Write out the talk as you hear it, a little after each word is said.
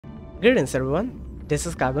Greetings everyone, this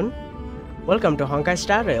is Kagun. Welcome to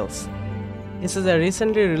honkaistarrail. This is a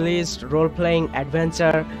recently released role-playing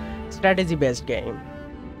adventure strategy-based game.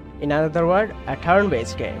 In other words, a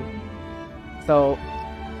turn-based game. So,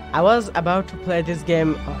 I was about to play this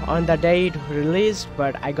game on the day it released,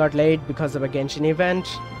 but I got late because of a Genshin event.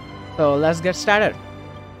 So let's get started.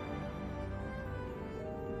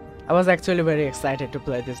 I was actually very excited to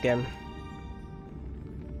play this game.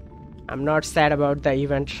 I'm not sad about the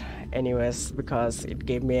event anyways because it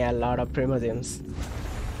gave me a lot of primogems.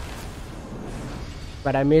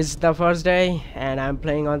 But I missed the first day and I'm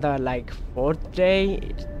playing on the fourth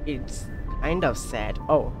day. It's kind of sad.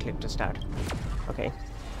 Oh, click to start. Okay.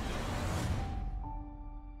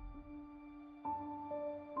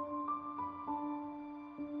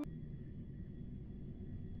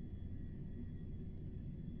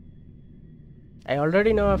 I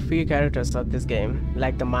already know a few characters of this game,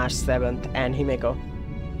 like the March 7th and Himeko.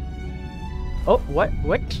 Oh, what?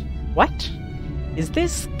 Is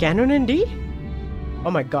this canon in D?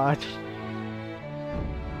 Oh my god.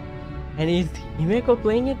 And is Himeko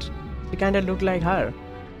playing it? She kinda looked like her.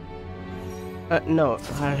 No,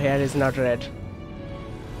 her hair is not red.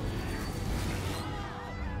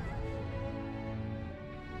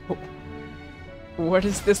 What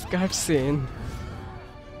is this cutscene?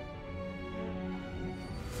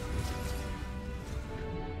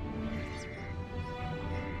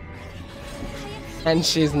 And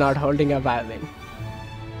she's not holding a violin.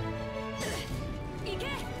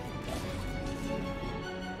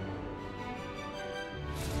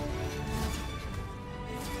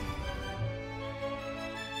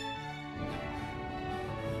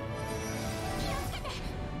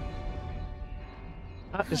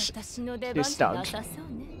 She stopped.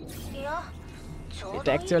 It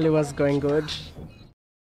actually was going good.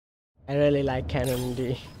 I really like Canon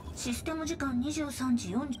D.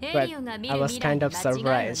 But I was kind of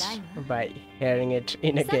surprised by hearing it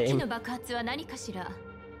in a game.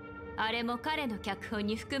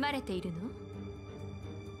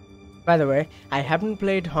 By the way, I haven't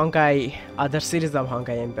played Honkai, other series of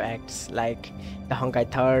Honkai Impacts like the Honkai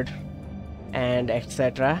 3rd and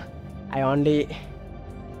etc. I am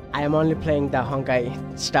only playing the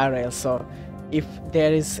Honkai Star Rail, so if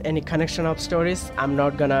there is any connection of stories, I'm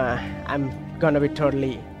gonna be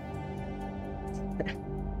totally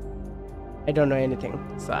I don't know anything,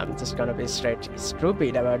 so I'm just gonna be straight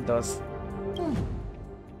stupid about those.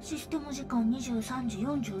 システム時間23時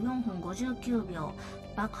44分59秒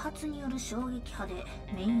爆発による衝撃波で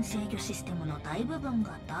メイン制御システムの大部分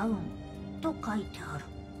がダウンと書いてある。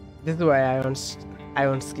 This is why I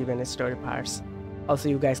won't skip any story parts. Also,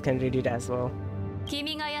 you guys can read it as well.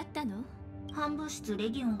 君がやったの？半物質レ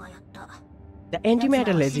ギオンがやった。 The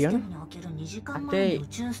Antimatter Legion?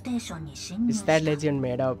 Is that Legion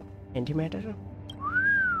made of Antimatter?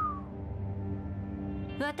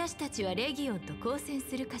 私たちはレギオンと交戦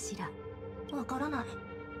するかしら。わからない。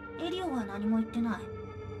エリオは何も言ってない。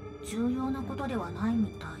重要なことではない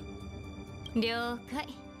みたい。了解。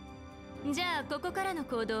じゃあここからの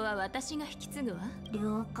行動は私が引き継ぐわ。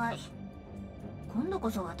了解。今度こ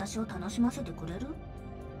そ私を楽しませてくれる？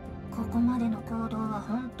ここまでの行動は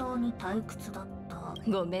本当に退屈だった。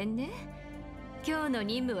ごめんね。今日の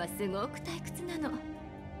任務はすごく退屈なの。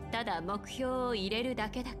ただ目標を入れるだ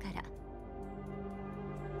けだから。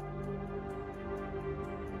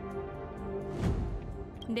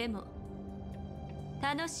でも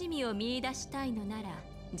楽しみを見出したいのなら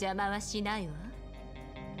邪魔はしないわ。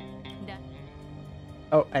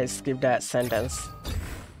Oh, I skipped that sentence.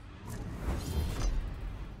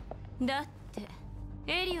 だって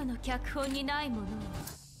エリオの脚本にないものは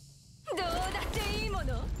どうだっていいも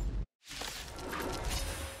の。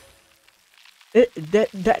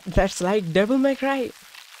That's like Devil May Cry.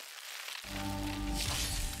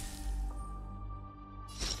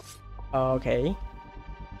 Okay.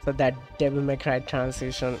 So that Devil May Cry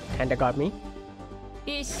transition kinda got me.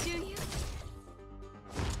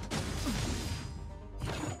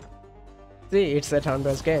 See, it's a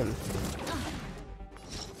turn-based game.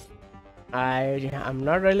 I'm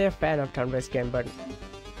not really a fan of turn-based game, but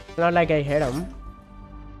it's not like I hate them.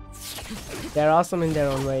 They're awesome in their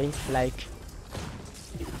own way. Like,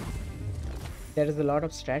 there is a lot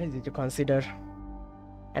of strategy to consider,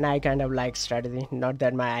 and I kind of like strategy. Not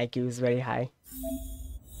that my IQ is very high.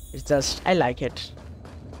 It's just I like it.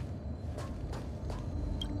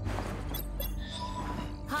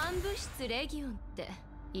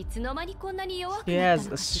 He has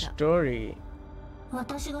a story on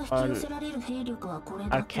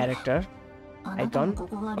our character, icon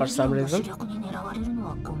for some reason.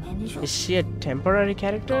 Is she a temporary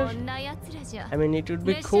character? I mean, it would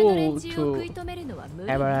be cool to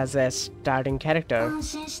have her as a starting character.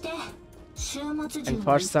 And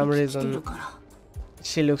for some reason,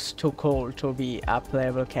 she looks too cool to be a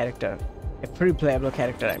playable character. A free playable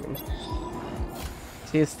character, I mean.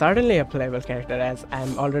 She is certainly a playable character as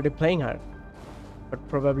I'm already playing her. But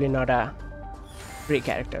probably not a free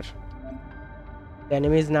character. The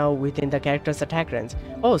enemy is now within the character's attack range.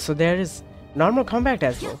 Oh, so there is normal combat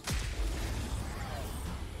as well.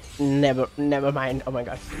 Never mind. Oh my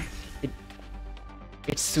god.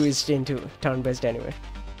 It switched into turn-based anyway.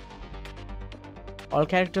 All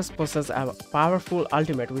characters possess a powerful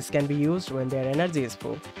ultimate which can be used when their energy is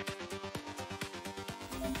full.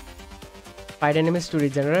 Fight enemies to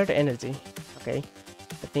regenerate energy. Okay.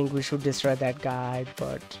 I think we should destroy that guy,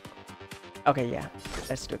 but... Okay, yeah.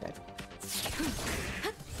 Let's do that.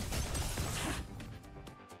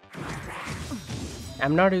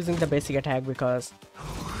 I'm not using the basic attack because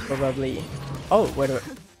probably... Oh, wait a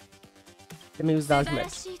minute. Let me use the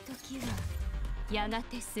ultimate.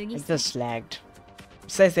 It just lagged.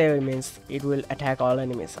 It says it means it will attack all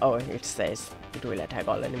enemies. Oh, it says it will attack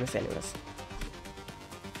all enemies anyways.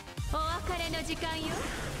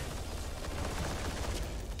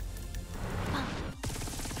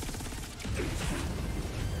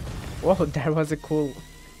 Whoa, that was a cool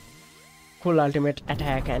ultimate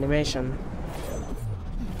attack animation.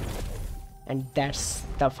 And that's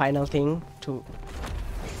the final thing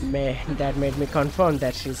that made me confirm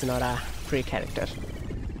that she's not a free character.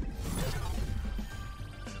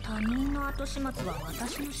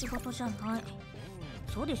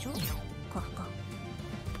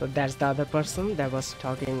 So that's the other person that was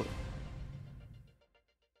talking.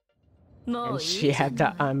 And she had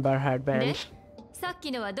the amber headband.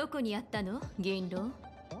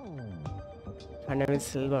 Her name is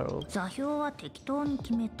Silver.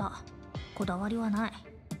 こだわりはない。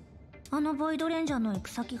あのボイドレンジャーの行く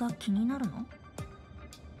先が気になるの？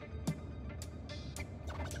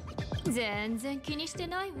全然気にして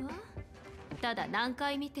ないわ。ただ何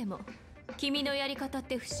回見ても君のやり方っ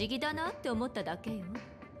て不思議だなって思っただけよ。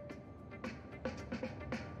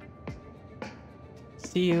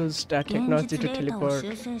She used a technology to teleport. 現実データを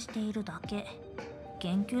修正しているだけ。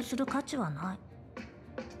言及する価値はない。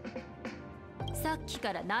さっき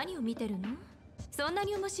から何を見てるの？そんな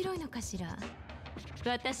に面白いのかしら。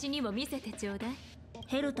私にも見せてちょうだい。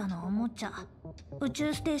ヘルタのおもちゃ、宇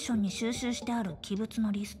宙ステーションに収集してある器物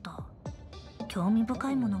のリスト。興味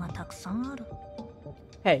深いものがたくさんある。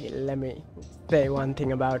Hey, let me say one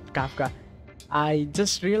thing about Kafka. I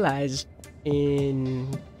just realized in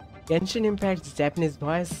Genshin Impact's Japanese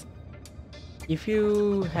voice, if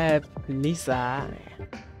you have Lisa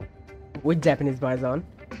with Japanese voice on,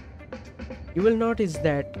 you will notice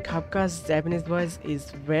that Kafka's Japanese voice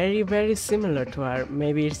is very similar to her.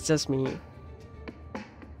 Maybe it's just me.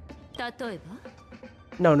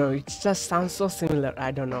 No, it just sounds so similar.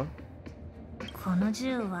 I don't know. この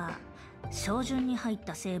銃は照準に入っ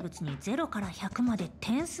た生物に0から100まで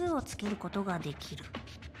点数をつけることができる。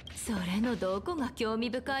それのどこが興味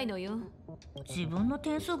深いのよ。自分の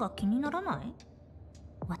点数が気にならない？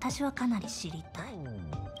私はかなり知りたい。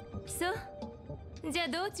そう。じゃあ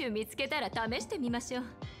道中見つけたら試してみましょう。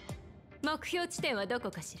目標地点はど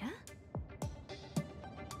こかしら？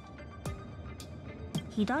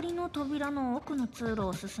左の扉の奥の通路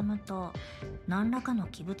を進むと何らかの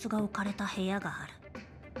器物が置かれた部屋がある。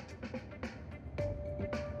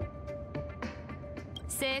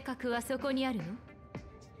性格はそこにあるの？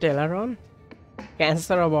 Teleron?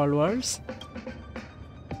 Cancer of all worlds?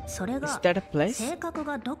 それが Is that a place? 性格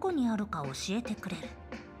がどこにあるか教えてくれる。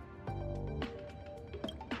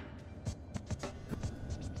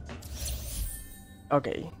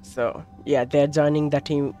Okay, so yeah, they're joining the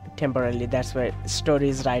team temporarily. That's why story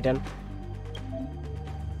is written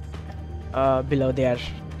below their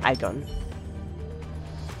icon.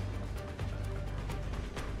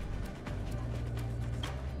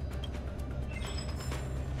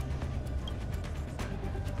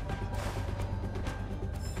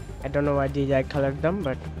 I don't know why did I colored them,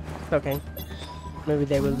 but it's okay. Maybe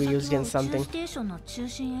they will be used in something.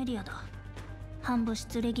 反物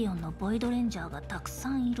質レギオンのボイドレンジャーがたくさ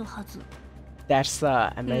んいるはず。That's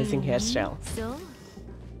an amazing hairstyle.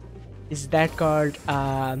 Is that called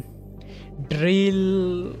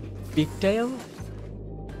drill pigtail?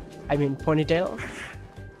 I mean ponytail?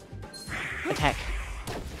 Attack.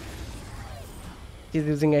 He's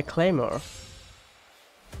using a claymore.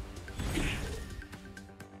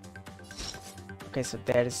 Okay, so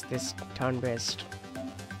there is this turn-based.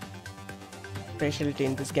 specialty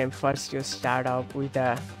in this game. First, you start off with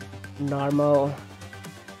a normal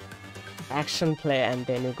action play, and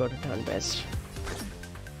then you go to turn-based.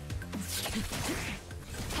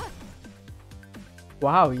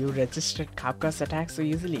 Wow, you registered Kafka's attack so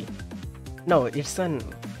easily. No, it's an...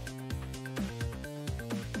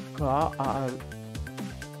 I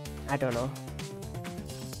don't know.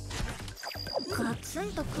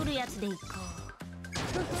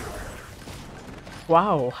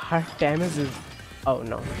 Wow, her damage is... Oh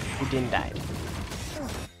no, he didn't die.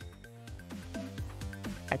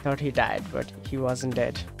 I thought he died, but he wasn't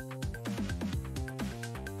dead.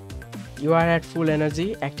 You are at full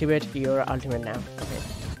energy. Activate your ultimate now. Okay.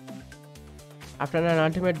 After an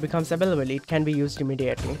ultimate becomes available, it can be used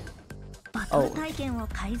immediately. Oh.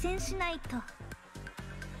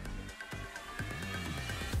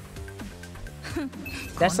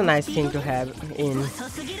 That's a nice thing to have in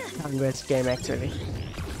turn-based game actually.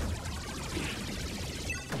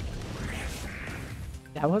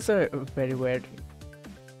 That was a very weird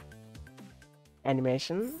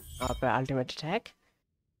animation of the ultimate attack,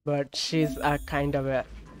 but she's a kind of a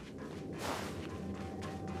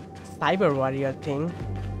cyber warrior thing,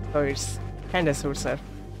 so it's kind of suits her.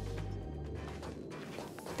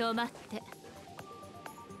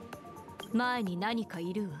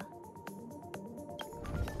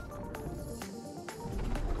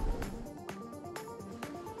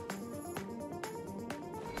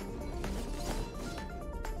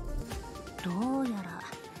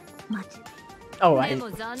 Oh,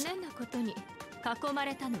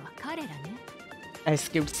 I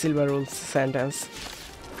skipped Silver Rule's sentence.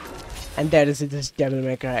 And there is this Devil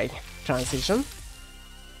May Cry transition.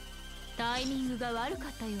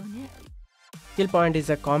 Skill point is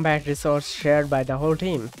a combat resource shared by the whole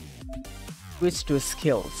team. Switch to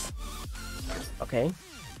skills. Okay.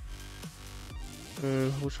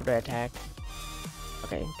 Who should I attack?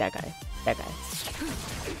 Okay, that guy. That guy.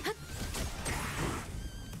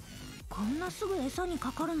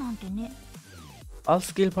 All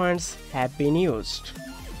skill points have been used.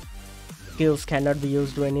 Skills cannot be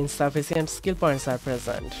used when insufficient skill points are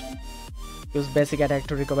present. Use basic attack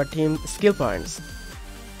to recover team skill points.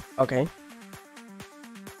 Okay.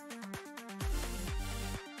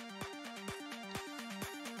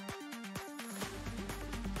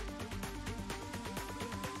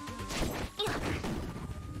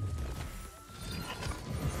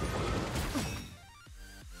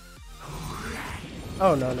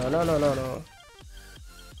 Oh no. Oh,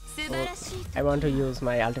 I want to use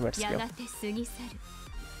my ultimate skill.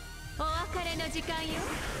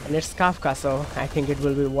 And it's Kafka, so I think it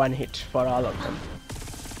will be one hit for all of them.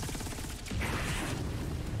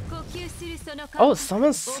 Oh,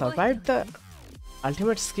 someone survived the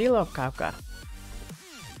ultimate skill of Kafka.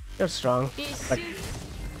 You're strong, but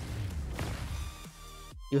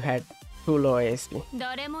you had too low ASP.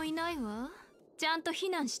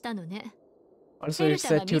 Also, it's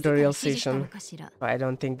a tutorial session, so I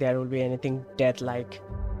don't think there will be anything death-like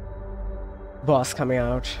boss coming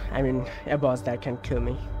out. I mean, a boss that can kill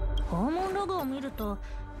me.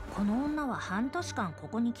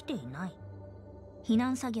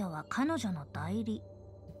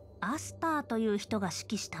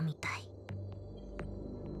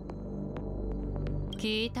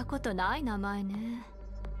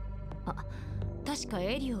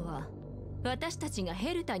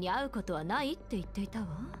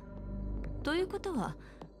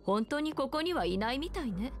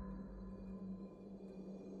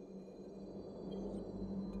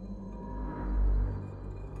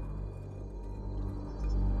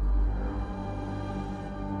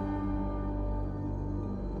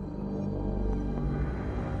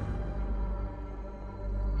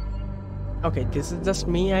 Okay, this is just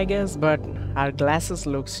me, I guess, but our glasses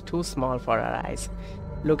looks too small for our eyes.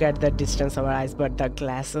 Look at the distance of our eyes, but the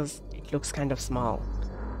glasses, it looks kind of small.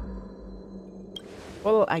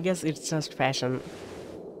 Well, I guess it's just fashion.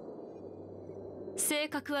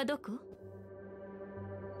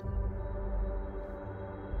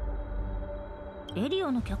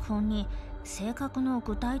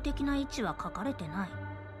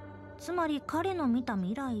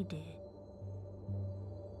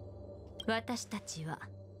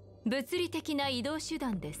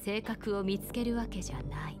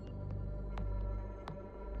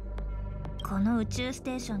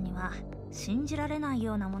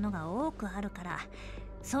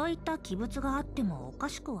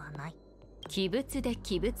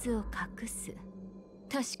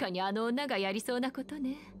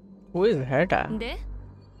 Who is Herta?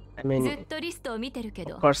 I mean,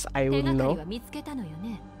 of course I would know.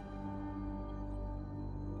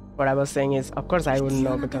 What I was saying is, of course, I wouldn't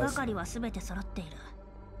know because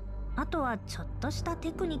あとはちょっとした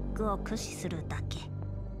テクニックを駆使するだけ。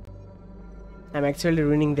I'm actually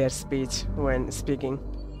ruining their speech when speaking.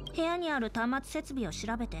 部屋にある端末設備を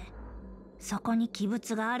調べて、そこに器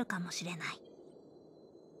物があるかもしれない。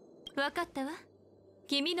わかったわ。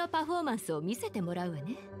君のパフォーマンスを見せてもらうわ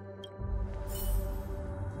ね。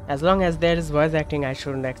As long as there is voice acting, I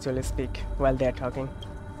shouldn't actually speak while they are talking.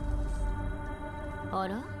 あ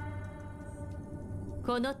ら？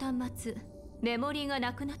この端末、メモリーが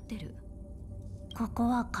なくなってる。ここ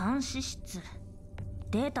は監視室。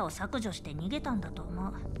データを削除して逃げたんだと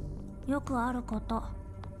思う。よくあること。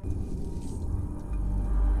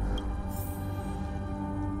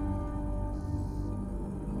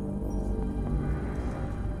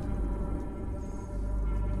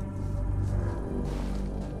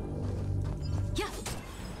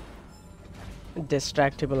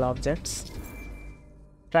Distractible objects.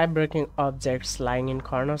 Try breaking objects lying in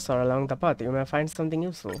corners or along the path. You may find something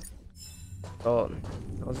useful. Oh,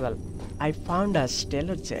 well, I found a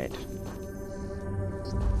stellar jet.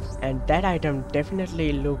 And that item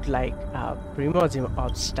definitely looked like a primogem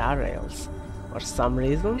of star rails. For some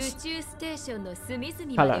reasons.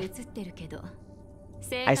 Color.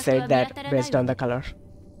 I said that based on the color.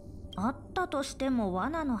 あったとしても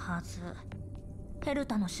罠のはず。ヘル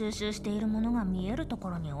タの収集しているものが見えると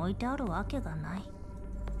ころに置いてあるわけがない。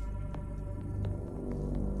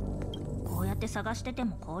こうやって探してて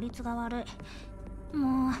も効率が悪い。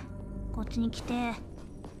もうこっちに来て。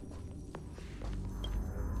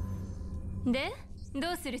で、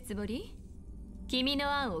どうするつもり？君の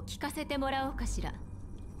案を聞かせてもらおうかしら。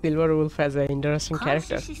Silver Wolf has an interesting character.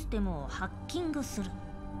 監視システムをハッキングする。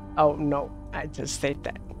Oh no, I just said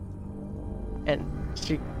that. And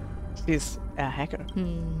she's a hacker.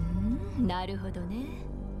 なるほどね。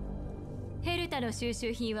ヘルタの収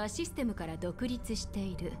集品はシステムから独立して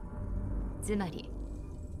いる。つまり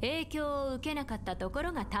影響を受けなかったとこ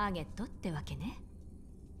ろがターゲットってわけね。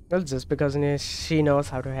Well, just because she knows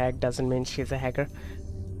how to hack doesn't mean she's a hacker.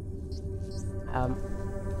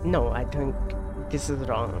 No, I think this is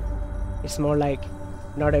wrong. It's more like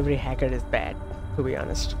not every hacker is bad, to be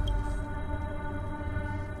honest.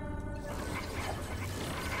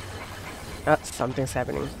 Something's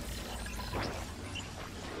happening.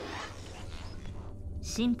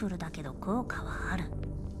 シンプルだけど効果はある。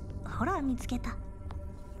ほら見つけた。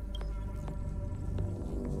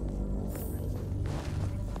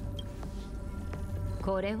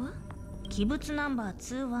これは器物ナンバー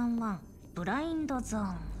211ブラインドゾ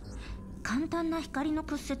ーン。簡単な光の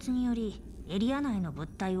屈折によりエリア内の物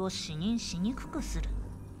体を視認しにくくする。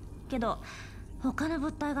けど他の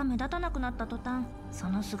物体が目立たなくなった途端、そ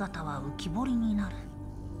の姿は浮き彫りになる。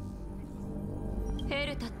ヘ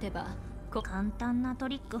ルタってば簡単なト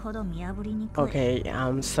リックほど見破りにくい。Okay,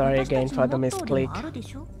 I'm sorry again for the misclick.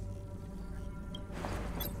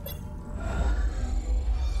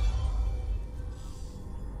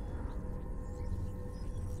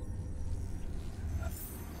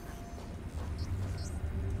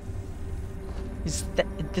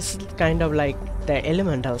 This is kind of like the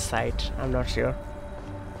elemental side. I'm not sure.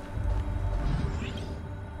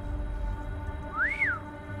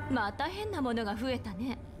 また変なものが増えた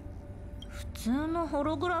ね。普通のホ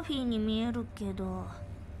ログラフィーに見えるけど、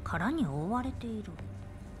殻に覆われている。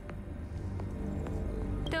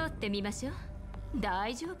通ってみましょう。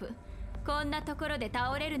大丈夫。こんなところで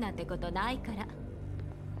倒れるなんてことないから。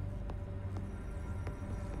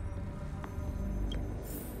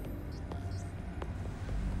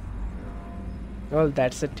Well,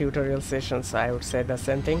 that's a tutorial session, so I would say the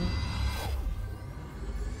same thing.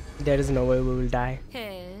 There is no way we will die. へ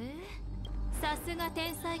え、さすが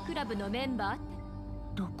天才クラブのメンバー。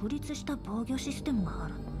独立した防御システムがあ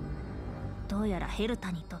る。どうやらヘル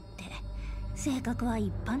タにとって性格は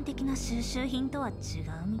一般的な収集品とは違う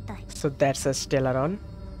みたい。So that's a Stellaron?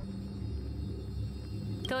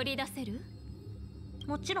 取り出せる？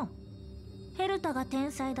もちろん。ヘルタが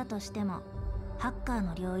天才だとしても。ハッカー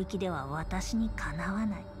の領域では私にかなわ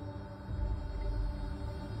ない。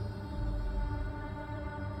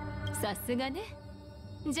さすがね。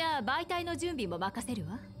じゃあ媒体の準備も任せる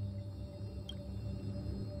わ。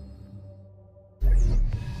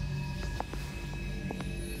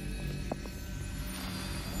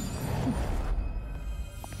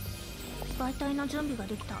媒体の準備が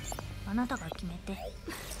できた。あなたが決めて。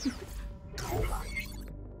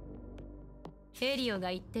エリオが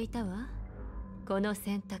言っていたわ。この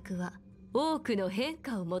選択は多くの変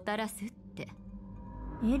化をもたらすって。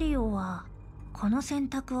エリオはこの選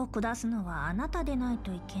択を下すのはあなたでない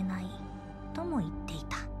といけないとも言ってい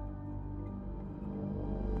た。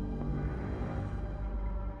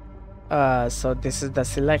So this is the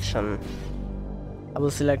selection. I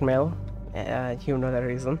will select male. You know the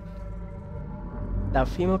reason. The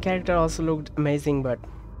female character also looked amazing, but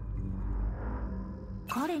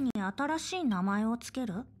彼に新しい名前をつけ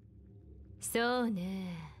る？そう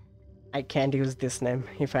ね。I can't use this name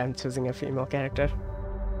if I'm choosing a female character.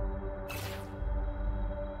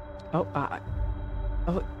 Oh,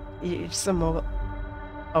 oh, it's a mobile.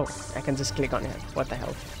 Oh, I can just click on it. What the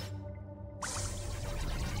hell?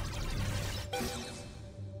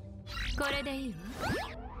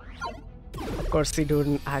 Of course, he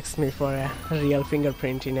didn't ask me for a real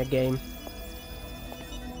fingerprint in a game.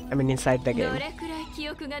 I mean, inside the game.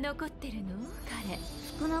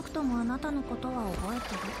 少なくともあなたのことは覚え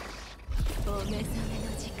てる。お目覚めの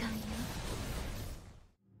時間よ。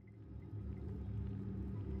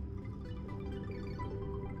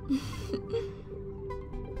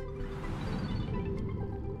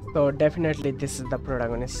So definitely this is the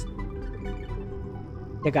protagonist.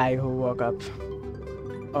 The guy who woke up.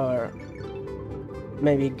 Or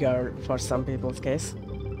maybe girl for some people's case.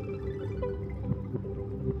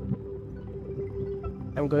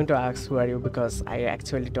 I'm going to ask who are you because I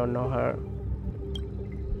actually don't know her.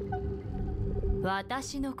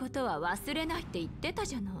 私のことは忘れないって言ってた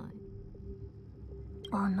じゃない。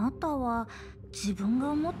あなたは自分が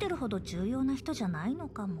思ってるほど重要な人じゃないの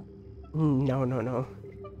かも。No, no, no.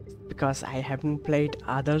 Because I haven't played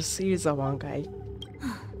other series of Honkai.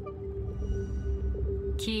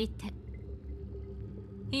 聞いて。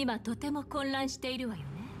今とても混乱しているわよね。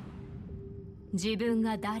自分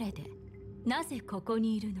が誰で、なぜここ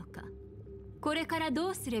にいるのか、これからど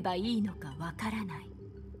うすればいいのかわからない。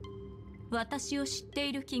私を知って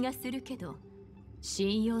いる気がするけど、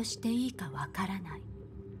信用していいかわからない。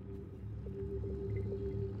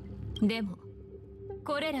でも、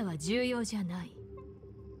これらは重要じゃない。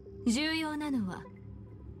重要なのは、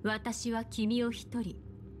私は君を一人、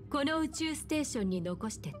この宇宙ステーションに残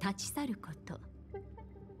して立ち去ること。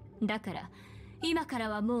だから、今から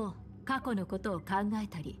はもう過去のことを考え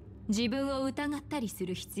たり、自分を疑ったりす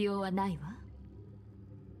る必要はないわ。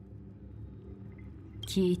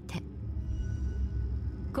聞いて。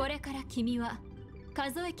これから君は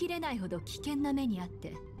数えきれないほど危険な目にあっ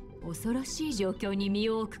て恐ろしい状況に身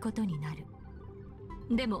を置くことになる。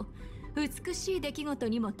でも美しい出来事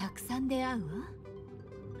にもたくさん出会うわ。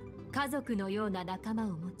家族のような仲間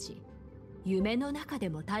を持ち、夢の中で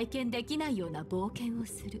も体験できないような冒険を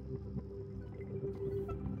する。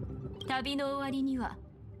旅の終わりには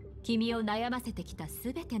君を悩ませてきた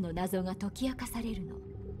すべての謎が解き明かされるの。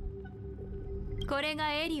これ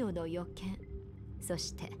がエリオの予見。そ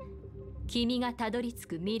して君がたどり着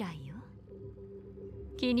く未来よ。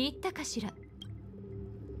気に入ったかしら？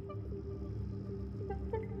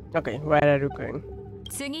 Okay, where are you going?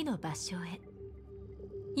 次の場所へ。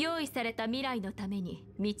用意された未来のために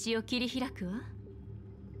道を切り開くわ。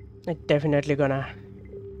I definitely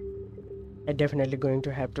going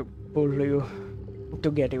to have to pull you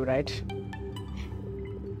to get you right.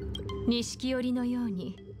 錦織のよう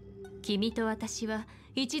に君と私は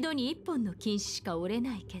一度に一本の金糸しか折れ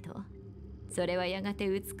ないけど、それはやがて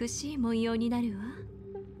美しい文様になる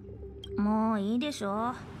わ。もういいでし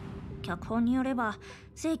ょ。脚本によれば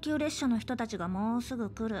請求列車の人たちがもうすぐ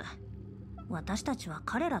来る。私たちは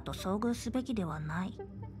彼らと遭遇すべきではない。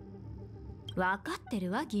分かって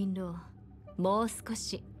るわ、銀狼。もう少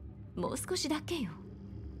しだけよ。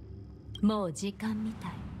もう時間みた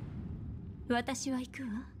い。私は行くわ。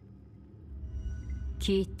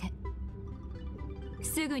聞いて。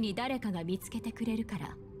すぐに誰かが見つけてくれるか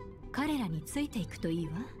ら彼らについていくといい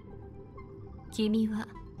わ。君は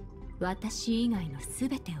私以外のす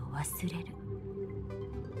べてを忘れる。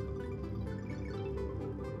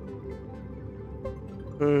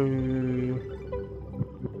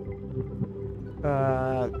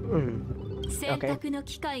選択の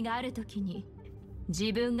機会があるときに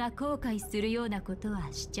自分が後悔するようなこと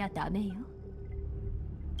はしちゃダメよ。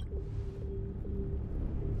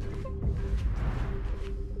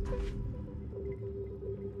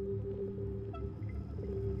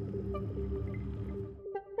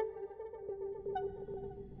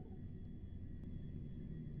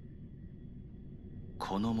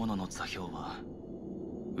このものの座標は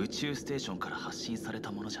宇宙ステーションから発信され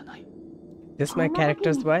たものじゃない。This my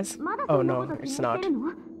character's voice? Oh no, it's not.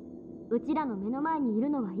 うちらの目の前にいる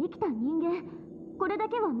のは生きた人間。これだ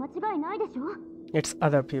けは間違いないでしょ。It's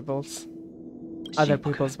other people's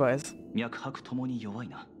voice. 脈拍ともに弱い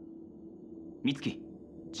な。美月、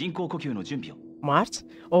人工呼吸の準備を。March?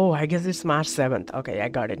 Oh, I guess it's March 7th. Okay,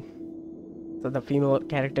 I got it. So the female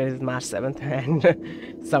character is March 7th and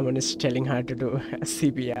someone is telling her to do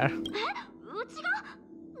CPR. う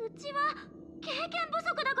ちは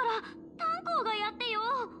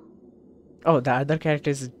Oh, the other character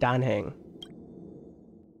is Dan Heng.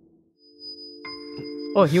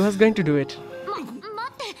 Oh, he was going to do it.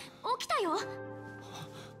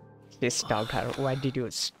 He stopped her. Why did you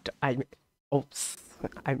oops.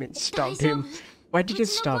 Stopped him. Why did you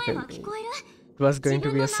stop him? It was going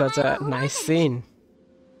to be such a nice scene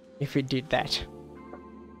if he did that.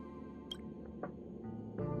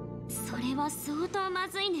 それは相当ま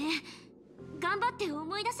ずいね。頑張って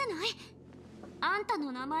思い出せない？あんた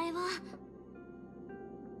の名前は。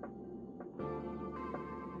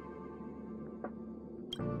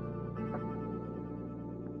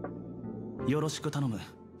よろしく頼む。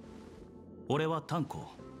俺は炭鉱。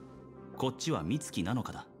こっちは美月なの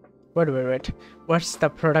かだ。Wait. What's the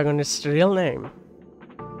protagonist's real name?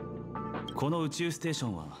 この宇宙ステーショ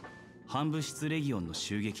ンは反物質レギオンの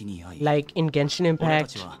襲撃に遭い。Like in Genshin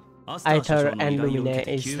Impact, Aether and Lumine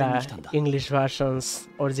is the English version's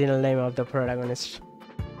original name of the protagonist.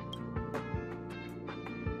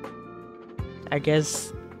 I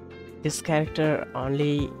guess this character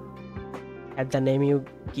only had the name you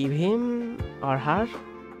give him or her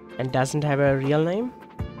and doesn't have a real name.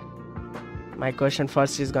 My question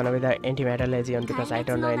first is gonna be the Antimatter Legion because I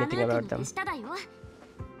don't know anything about them.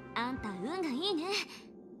 あんた運がいいね。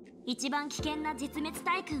一番危険な絶滅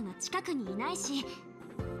大軍は近くにいないし、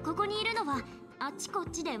ここにいるのはあっちこっ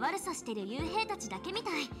ちで悪さしてる幽兵たちだけみ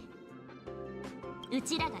たい。う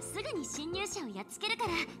ちらがすぐに侵入者をやっつけるか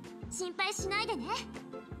ら心配しないでね。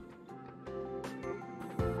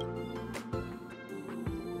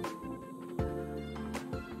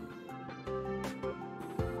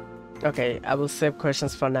Okay, I will save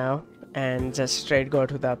questions for now and just straight go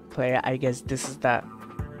to the player. I guess this is the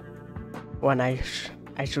one I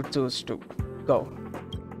should choose to go.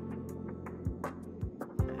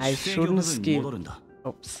 I shouldn't skip.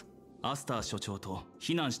 Oops. アスター所長と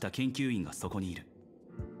避難した研究員がそこにいる。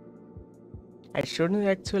I shouldn't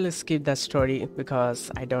actually skip the story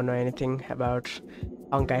because I don't know anything about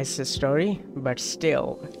Honkai's story, but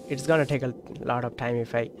still, it's gonna take a lot of time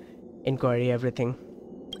if I inquiry everything.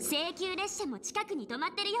 請求列車も近くに止ま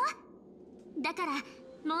ってるよ。だから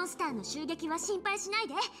モンスターの襲撃は心配しない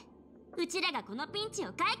で。うちらがこのピンチ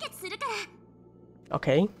を解決するから。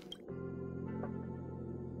Okay.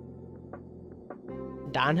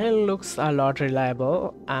 Danhel looks a lot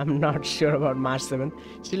reliable. I'm not sure about March 7.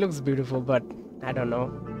 She looks beautiful, but I don't know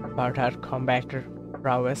about her combat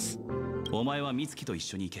prowess. お前は美月と一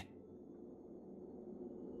緒に行け。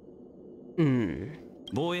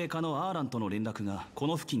防衛課のアーランとの連絡がこ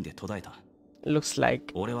の付近で途絶えた。Looks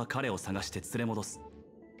like 俺は彼を探して連れ戻す。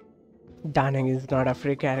Danheng is not a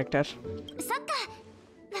free character. そっか、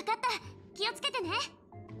わかった。気をつけてね。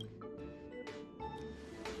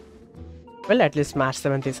Well, at least March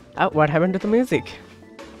 7th is. What happened to the music?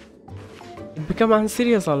 It became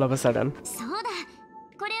unserious all of a sudden. そうだ。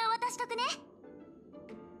これを渡しとくね。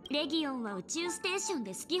レギオンは宇宙ステーション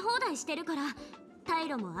で好き放題してるから、退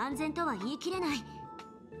路も安全とは言い切れない。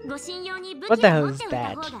ご信用に武器を持っておい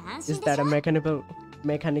た方が安心でしょ。Is that a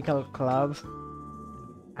mechanical club?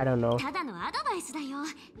 I don't know. ただのアドバイスだよ。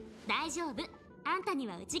大丈夫。あんたに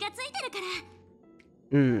はうちがついてるか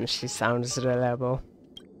ら。She sounds reliable.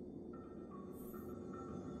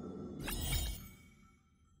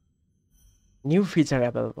 New feature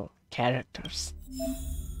available. Characters.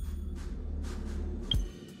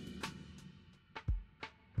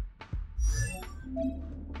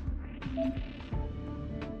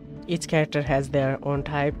 Each character has their own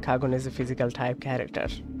type. Kagun is a physical type character.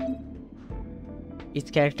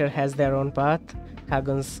 Each character has their own path.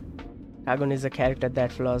 Kagun is a character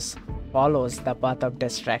that follows the path of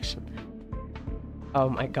distraction. Oh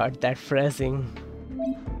my god, that phrasing.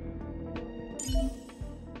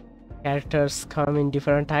 Characters come in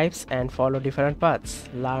different types and follow different paths.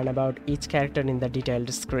 Learn about each character in the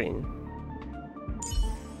detailed screen.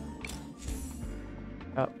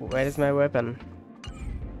 Oh, where is my weapon?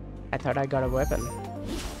 I thought I got a weapon.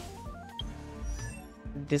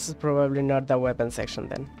 This is probably not the weapon section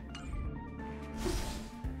then.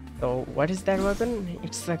 So what is that weapon?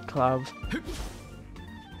 It's a club.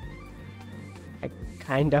 I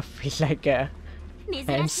kind of feel like a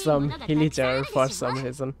handsome villager for some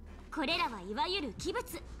reason. これらはいわゆる器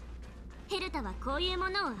物。ヘルタはこういうも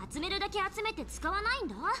のを集めるだけ集めて使わないん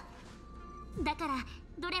だ。だから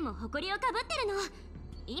どれも埃をかぶってるの。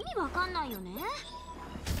意味わかんないよね。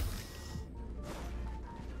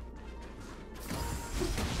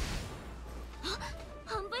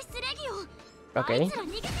反物質レギオン。Okay.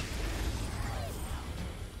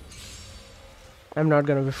 I'm not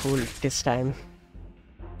gonna be fooled this time.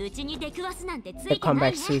 うちに出くわすなんてつい The てない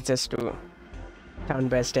combat ね。 switches to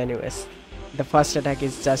turn-based anyways. The first attack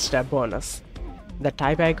is just a bonus. The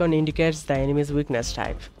type icon indicates the enemy's weakness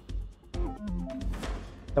type.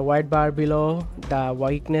 The white bar below the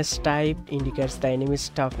weakness type indicates the enemy's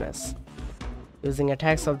toughness. Using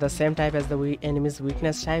attacks of the same type as the enemy's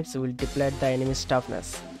weakness types will deplete the enemy's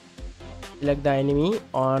toughness. Select the enemy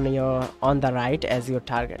on the right as your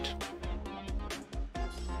target.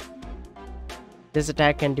 This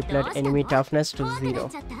attack can deplete enemy toughness to 0.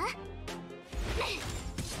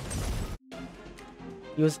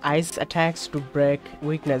 Use ice attacks to break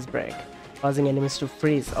weakness break, causing enemies to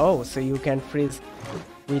freeze. Oh, so you can freeze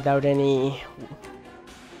without any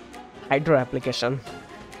hydro application.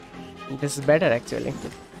 This is better actually.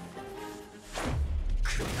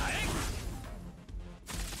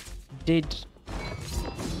 Did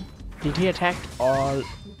he attack all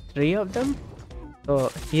 3 of them?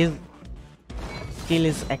 So his skill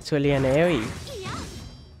is actually an AoE.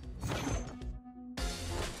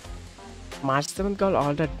 March 7th got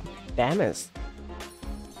all the damage.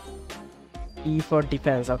 E for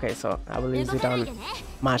defense. Okay, so I will use it on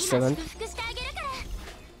March 7th.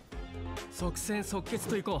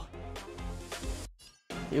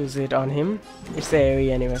 Use it on him. It's AoE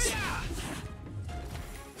anyways.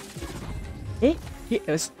 Hey,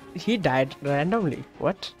 he died randomly.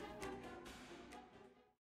 What?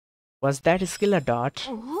 Was that skill a dot?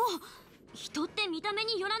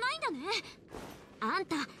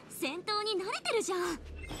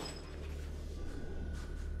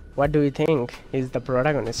 What do you think is the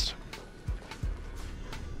protagonist?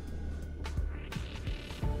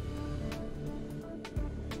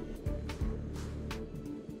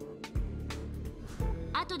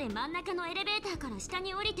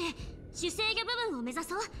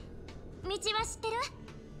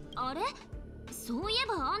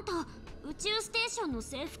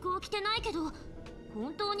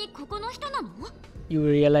 You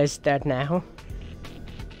realize that now?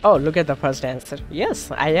 Oh, look at the first answer. Yes,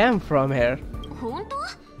 I am from here.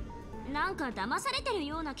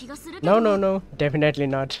 No, definitely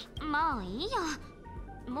not.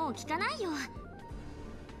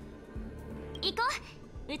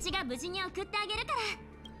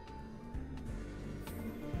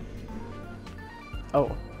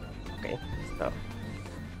 Oh, okay, so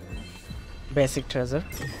basic treasure.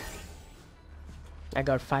 I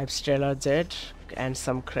got 5 stellar jet and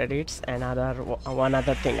some credits and one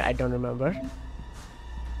other thing I don't remember.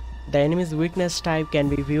 The enemy's weakness type can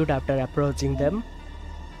be viewed after approaching them.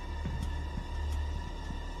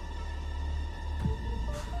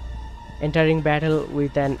 Entering battle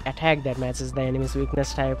with an attack that matches the enemy's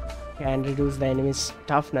weakness type can reduce the enemy's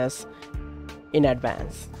toughness in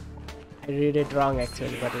advance. I read it wrong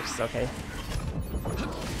actually, but it's okay.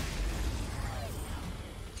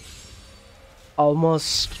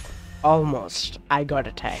 Almost I got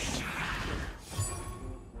attacked.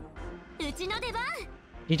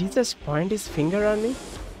 Did he just point his finger on me?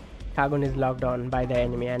 Kagun is locked on by the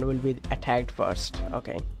enemy and will be attacked first.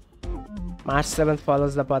 Okay. March 7th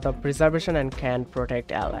follows the path of preservation and can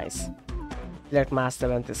protect allies. Select March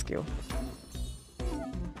 7th skill.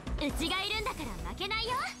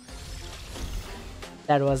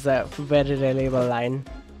 That was a very reliable line.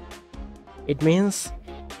 It means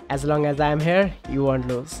as long as I am here, you won't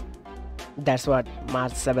lose. That's what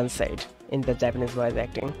March 7th said in the Japanese voice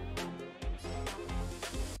acting.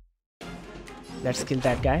 Let's kill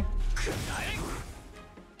that guy.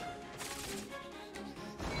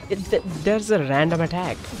 There's a random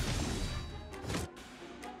attack.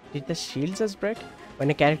 Did the shield just break? When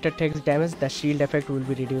a character takes damage, the shield effect will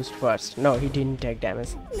be reduced first. No, he didn't take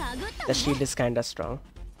damage. The shield is kinda strong.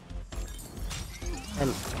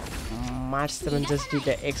 And March 7th just did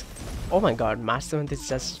the X. Oh my god, March 7th is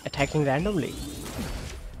just attacking randomly.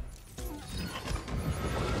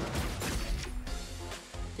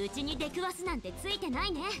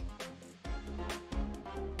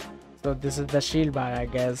 So this is the shield bar, I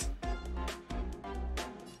guess.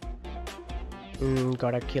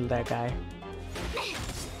 Gotta kill that guy.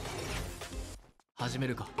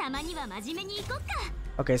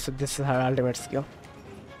 Okay, so this is her ultimate skill.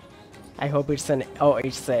 I hope it's an... Oh,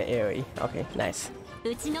 it's a AoE. Okay, nice.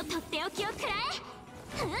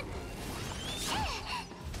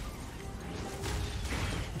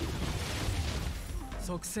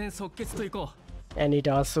 And it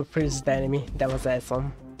also frees the enemy. That was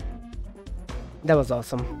awesome. That was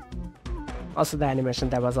awesome. Also the animation,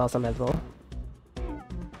 that was awesome as well.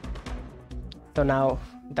 So now,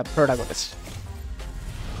 the protagonist.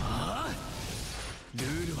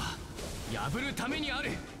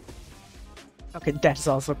 Okay, that's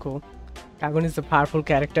also cool. Kagun is a powerful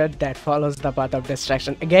character that follows the path of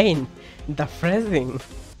destruction. Again, the phrasing.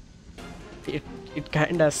 It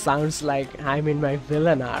kinda sounds like I'm in my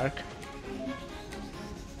villain arc.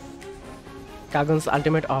 Kagun's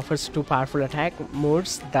ultimate offers two powerful attack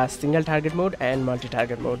modes, the single target mode and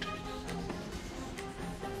multi-target mode.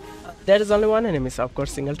 There is only one enemy, so of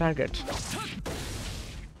course single target.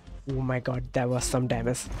 Oh my god, that was some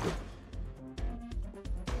damage.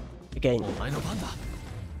 Again.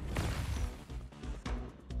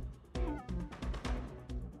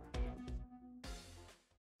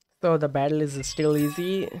 So the battle is still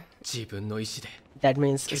easy. That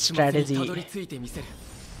means strategy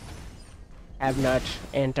have not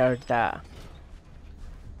entered the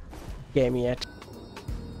game yet.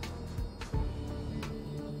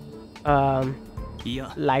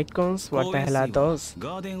 Light cones? What the hell are those?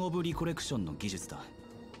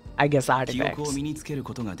 I guess artifacts.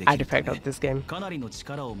 Artifact of this game.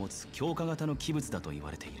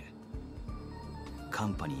 カ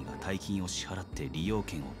ンパニーが大金を支払って利用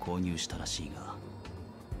権を購入したらしいが、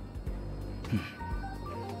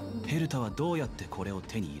ヘルタはどうやってこれを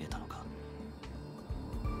手に入れたのか。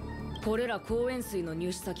これら公園水の入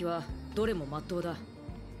手先はどれも真っ当だ。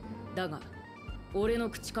だが、俺の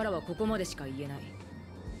口からはここまでしか言えない。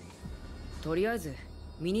とりあえず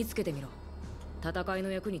身につけてみろ。戦いの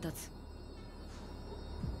役に立つ。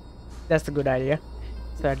That's a good idea.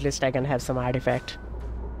 So at least I can have some artifact.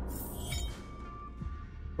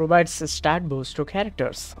 Provides a stat boost to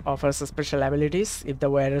characters. Offers special abilities if the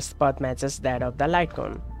wearer's path matches that of the light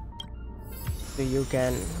cone. So you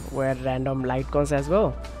can wear random light cones as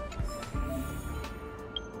well.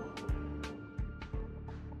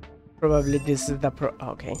 Probably this is the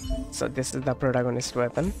okay. So this is the protagonist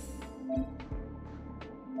weapon.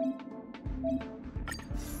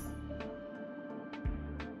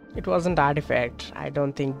 It wasn't artifact. I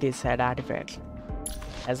don't think this had artifact.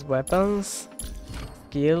 As weapons,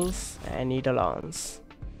 skills, and eidolons.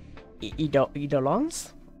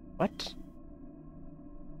 Eidolons? What?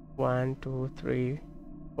 1, 2, 3,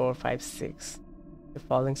 4, 5, 6. The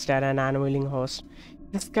falling star and unwilling host.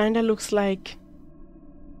 This kinda looks like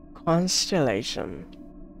constellation.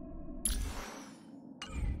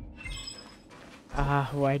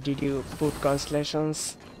 Why did you put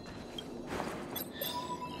constellations?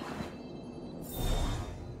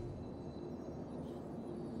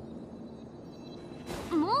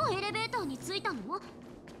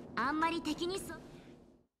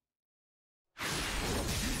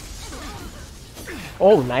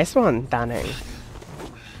 Oh, nice one, Danheng.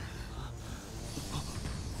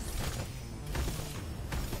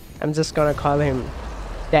 I'm just gonna call him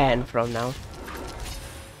Dan from now.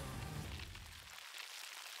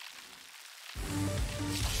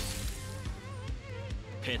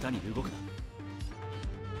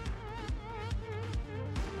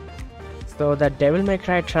 So the Devil May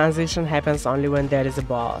Cry transition happens only when there is a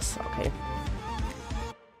boss. Okay.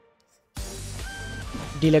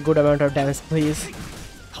 Deal a good amount of damage, please.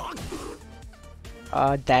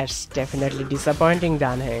 That's definitely disappointing,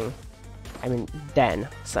 Danheng. I mean, Dan,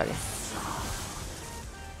 sorry.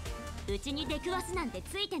 The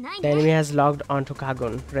enemy has logged onto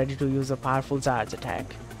Kagun, ready to use a powerful charge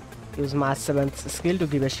attack. Use Master 7's skill to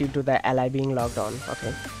give a shield to the ally being logged on.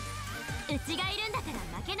 Okay.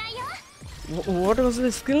 What was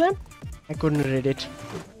the skill name? I couldn't read it.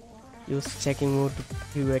 Use checking mode to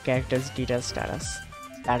view a character's detail status.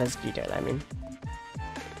 Status detail, I mean.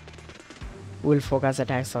 We'll focus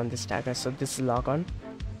attacks on this target, so this is lock on.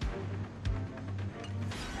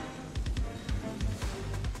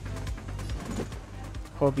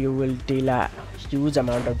 Hope you will deal a huge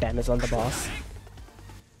amount of damage on the boss.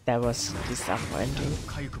 That was disappointing.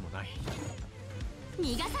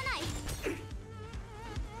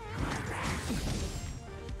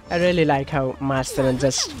 I really like how Master 7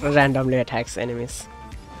 just randomly attacks enemies.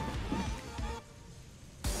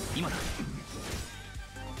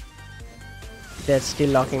 They're still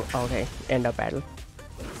locking. Okay, end of battle.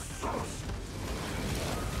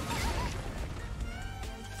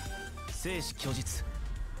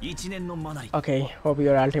 Okay, hope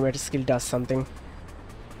your ultimate skill does something.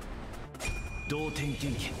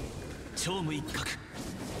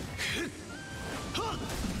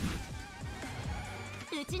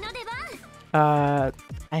 I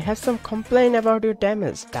have some complaint about your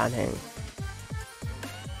damage, Danheng.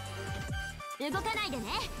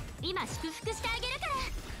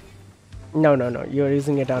 No, you're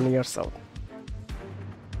using it on yourself.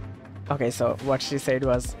 Okay, so what she said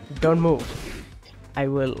was, don't move. I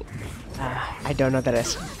will... I don't know the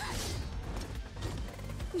rest.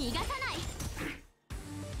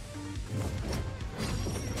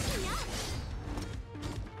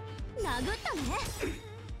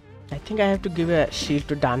 I think I have to give a shield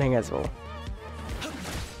to Danheng as well.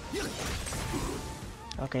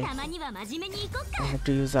 Okay. I have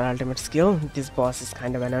to use our ultimate skill. This boss is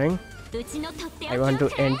kind of annoying. I want to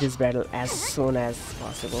end this battle as soon as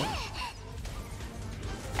possible.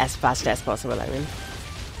 As fast as possible, I mean.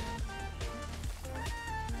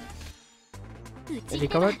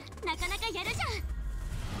 Recovered?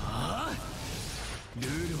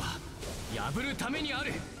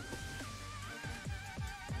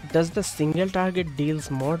 Does the single target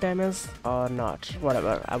deals more damage or not?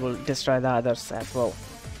 Whatever, I will destroy the others as well.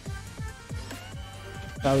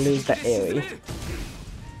 I'll use the AoE.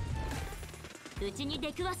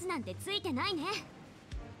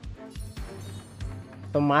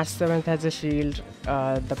 So March 7th has a shield,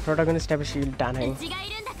 the protagonist have a shield, Danheng.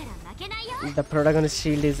 The protagonist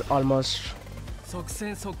shield is almost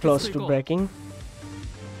close to breaking.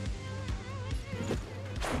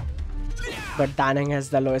 But Danheng has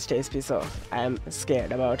the lowest HP, so I am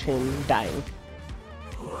scared about him dying.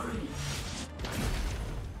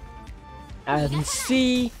 And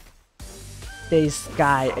see, this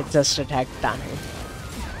guy just attacked Danheng.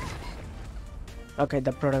 Okay,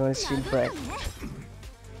 the protagonist shield broke.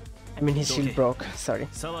 I mean, his shield broke, sorry.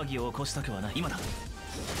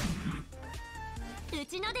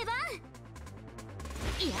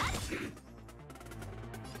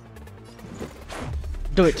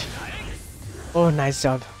 Do it! Oh, nice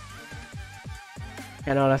job.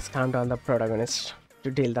 And now let's count on the protagonist to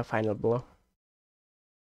deal the final blow.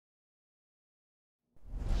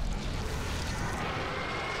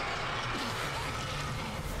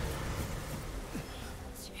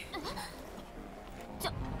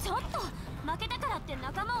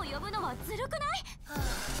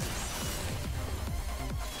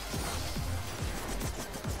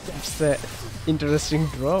 That's an interesting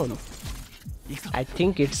drone. I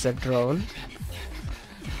think it's a drone.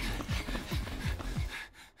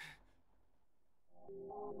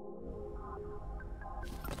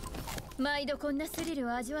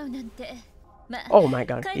 Oh my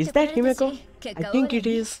god, is that Himeko? I think it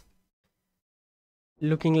is.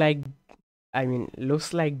 Looking like, I mean,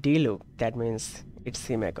 looks like Diluc. That means it's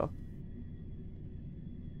Himeko.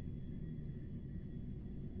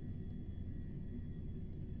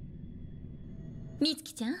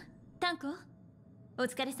 Mitsuki-chan, Tanko,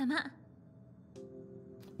 otsukaresama.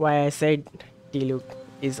 Why I said Diluc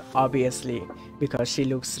is obviously because she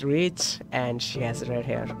looks rich and she has red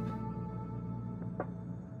hair.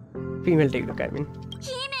 Female Diluc, I mean.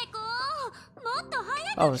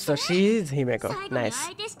 Oh, so she is Himeko. Nice.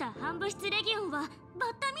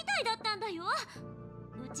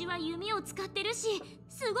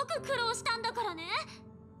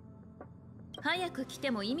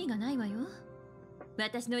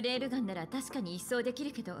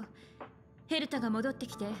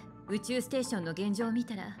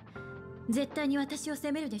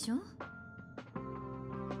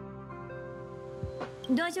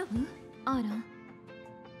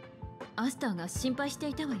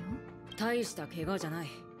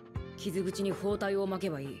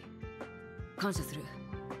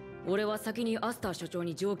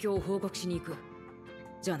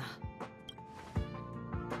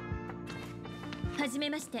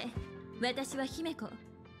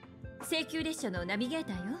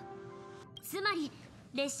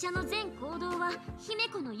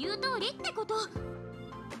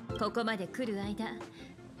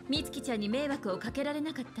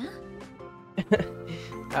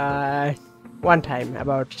 One time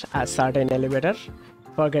about a certain elevator,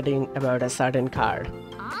 forgetting about a certain card.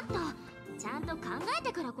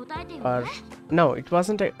 Or no, it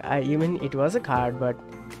wasn't a, you mean it was a card, but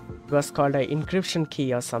it was called an encryption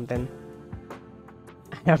key or something.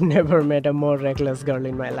 I have never met a more reckless girl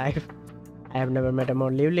in my life. I have never met a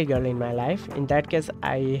more lively girl in my life. In that case,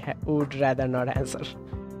 I would rather not answer.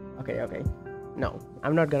 Okay. No,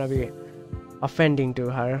 I'm not gonna be offending to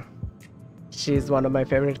her. She's one of my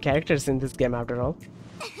favorite characters in this game after all.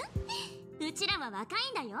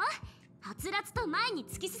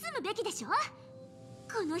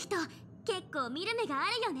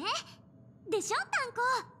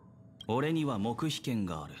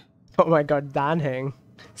 Oh my god, Danheng.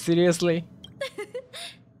 Seriously?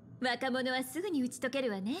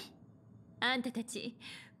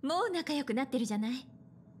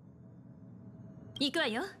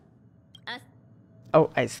 Oh,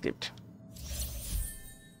 I skipped.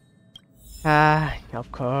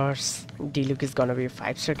 Of course. Diluc is gonna be a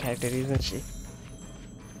 5-star character, isn't she?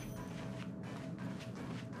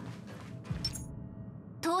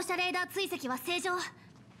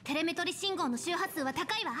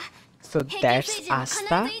 So that's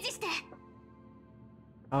Asta?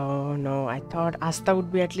 Oh no, I thought Asta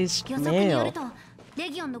would be at least male.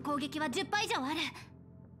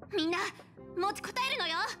 みんな持ちこたえるの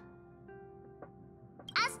よ。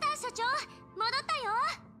アスター社長戻ったよ。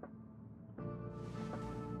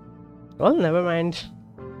 Well, never mind.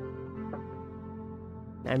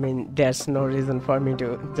 I mean, there's no reason for me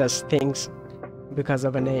to just think because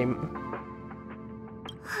of a name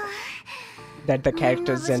that the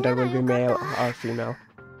character's gender will be male or female.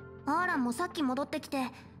 アーランもさっき戻ってきて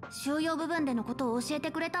収容部分でのことを教え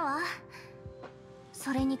てくれたわ。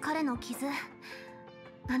それに彼の傷、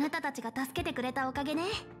あなたたちが助けてくれたおかげね。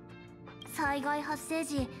災害発生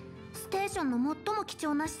時ステーションの最も貴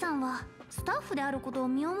重な資産はスタッフであることを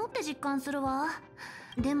身をもって実感するわ。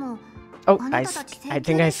でも Oh, I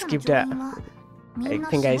think I skipped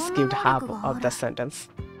half of the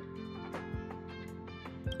sentence.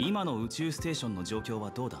 今の宇宙ステーションの状況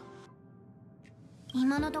はどうだ？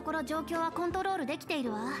今のところ状況はコントロールできてい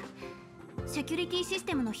るわ。セキュリティシス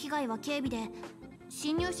テムの被害は軽微で、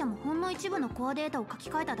侵入者もほんの一部のコアデータを書き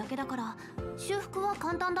換えただけだから修復は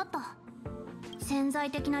簡単だった。潜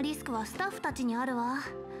在的なリスクはスタッフたちにあるわ。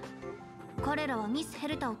彼らはミス・ヘ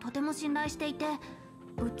ルタをとても信頼していて、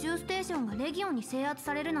宇宙ステーションがレギオンに制圧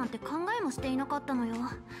されるなんて考えもしていなかったのよ。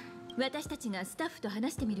私たちがスタッフと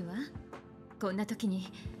話してみるわ。こんな時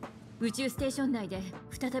に宇宙ステーション内で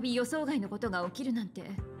再び予想外のことが起きるなんて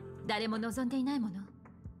誰も望んでいないもの。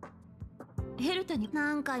ヘルタに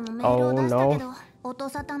何回もメールを出したけど、音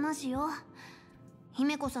沙汰なしよ。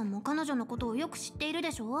姫子さんも彼女のことをよく知っている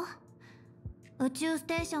でしょ。宇宙ス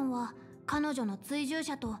テーションは彼女の追従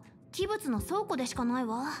者と器物の倉庫でしかない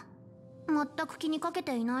わ。全く気にかけ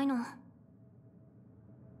ていないの。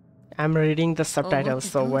I'm reading the subtitles,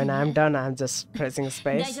 so when I'm done, I'm just pressing 大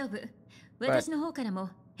space. 丈夫。私の方からも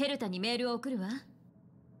ヘルタにメールを送るわ。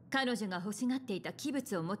彼女が欲しがっていた器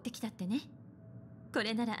物を持ってきたってね。こ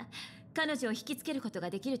れなら彼女を引きつけることが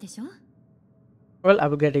できるでしょ。 Well, I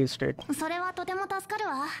will get used to it. それはとても助かる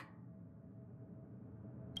わ。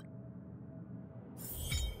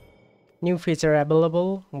New feature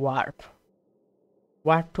available: Warp.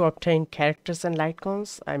 Warp to obtain characters and light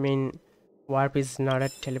cones. I mean, Warp is not a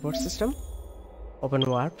teleport system. Open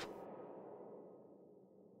Warp.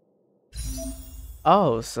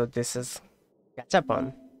 Oh, so this is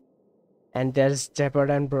Gachapon. And there's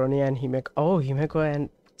Jeopard and Brony and Himeko. Oh, Himeko and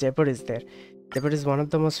Jeopard is there. Jeopard is one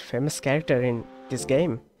of the most famous characters in this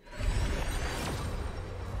game.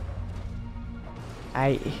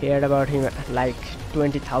 I heard about him like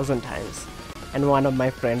 20,000 times. And one of my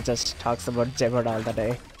friends just talks about Jeopard all the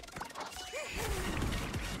day.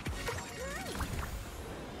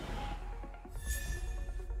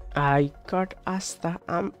 I got Asta.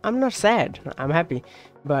 I'm not sad. I'm happy,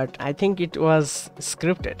 but I think it was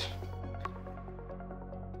scripted.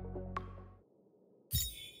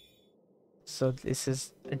 So this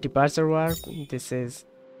is a departure warp. This is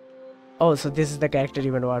so this is the character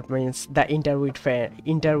event warp, means the interwind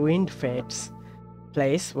fates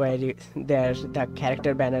place where the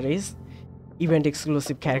character banner is. Event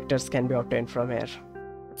exclusive characters can be obtained from here.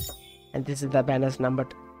 And this is the banner's number.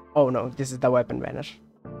 Oh no, this is the weapon banner.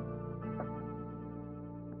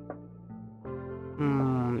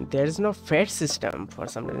 There is no fate system for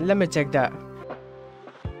some reason. Let me check the.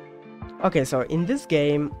 Okay, so in this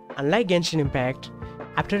game, unlike Genshin Impact,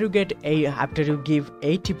 after you give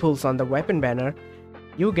 80 pulls on the weapon banner,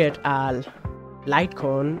 you get a light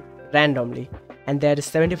cone randomly, and there is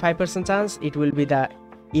 75% chance it will be the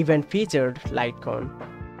event featured light cone.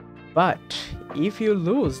 But if you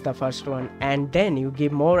lose the first one and then you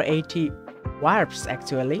give more 80 warps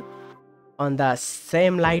actually on the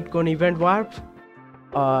same light cone event warp,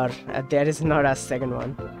 or there is not a second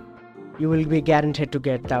one, you will be guaranteed to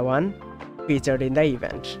get the one featured in the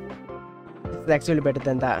event. This is actually better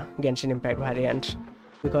than the Genshin Impact variant,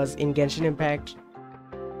 because in Genshin Impact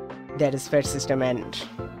there is fate system and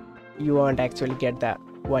you won't actually get the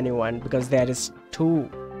one you want, because there is two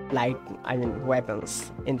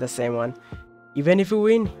weapons in the same one. Even if you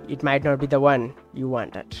win, it might not be the one you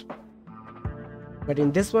wanted, but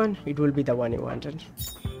in this one it will be the one you wanted.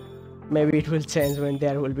 Maybe it will change when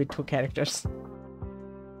there will be two characters.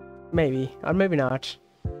 Maybe, or maybe not.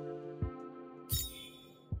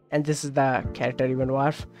 And this is the character event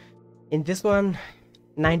warp. In this one,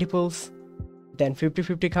 90 pulls, then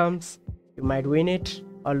 50-50 comes. You might win it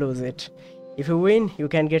or lose it. If you win, you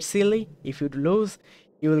can get silly. If you lose,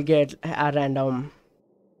 you will get a random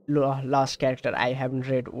lost character. I haven't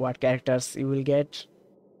read what characters you will get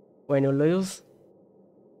when you lose.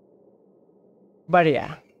 But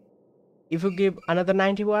yeah, if you give another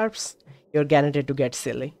 90 warps, you're guaranteed to get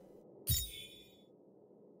silly.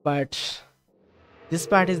 But This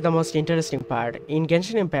part is the most interesting part. In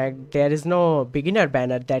Genshin Impact, there is no beginner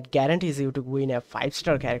banner that guarantees you to win a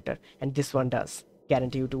 5-star character, and this one does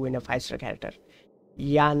guarantee you to win a 5-star character.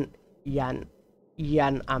 Yan,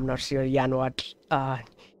 I'm not sure Yan what.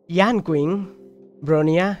 Yan Queen,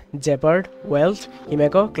 Bronia, Jeopard, Wealth,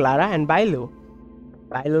 Himeko, Clara, and Bailu.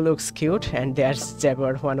 Bailu looks cute, and there's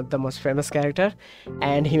Jeopard, one of the most famous character,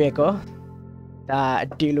 and Himeko, the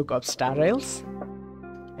D-look of Star Rails.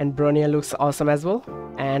 And Bronia looks awesome as well,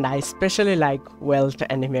 and I especially like Wealth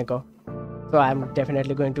and Himeko. So I'm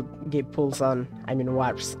definitely going to give pulls on,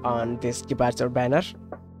 warps on this departure banner.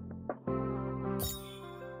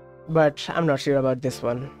 But I'm not sure about this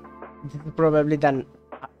one. This is probably the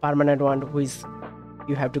permanent one, which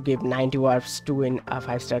you have to give 90 warps to win a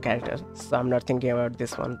 5-star character. So I'm not thinking about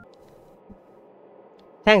this one.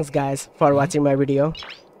 Thanks guys for watching my video.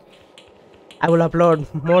 I will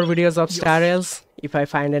upload more videos of Star Rails if I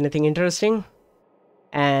find anything interesting.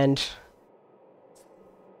 And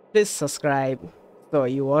please subscribe so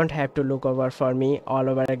you won't have to look over for me all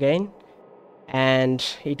over again. And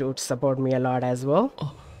it would support me a lot as well.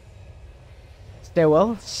 Stay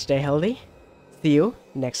well, stay healthy. See you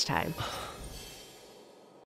next time.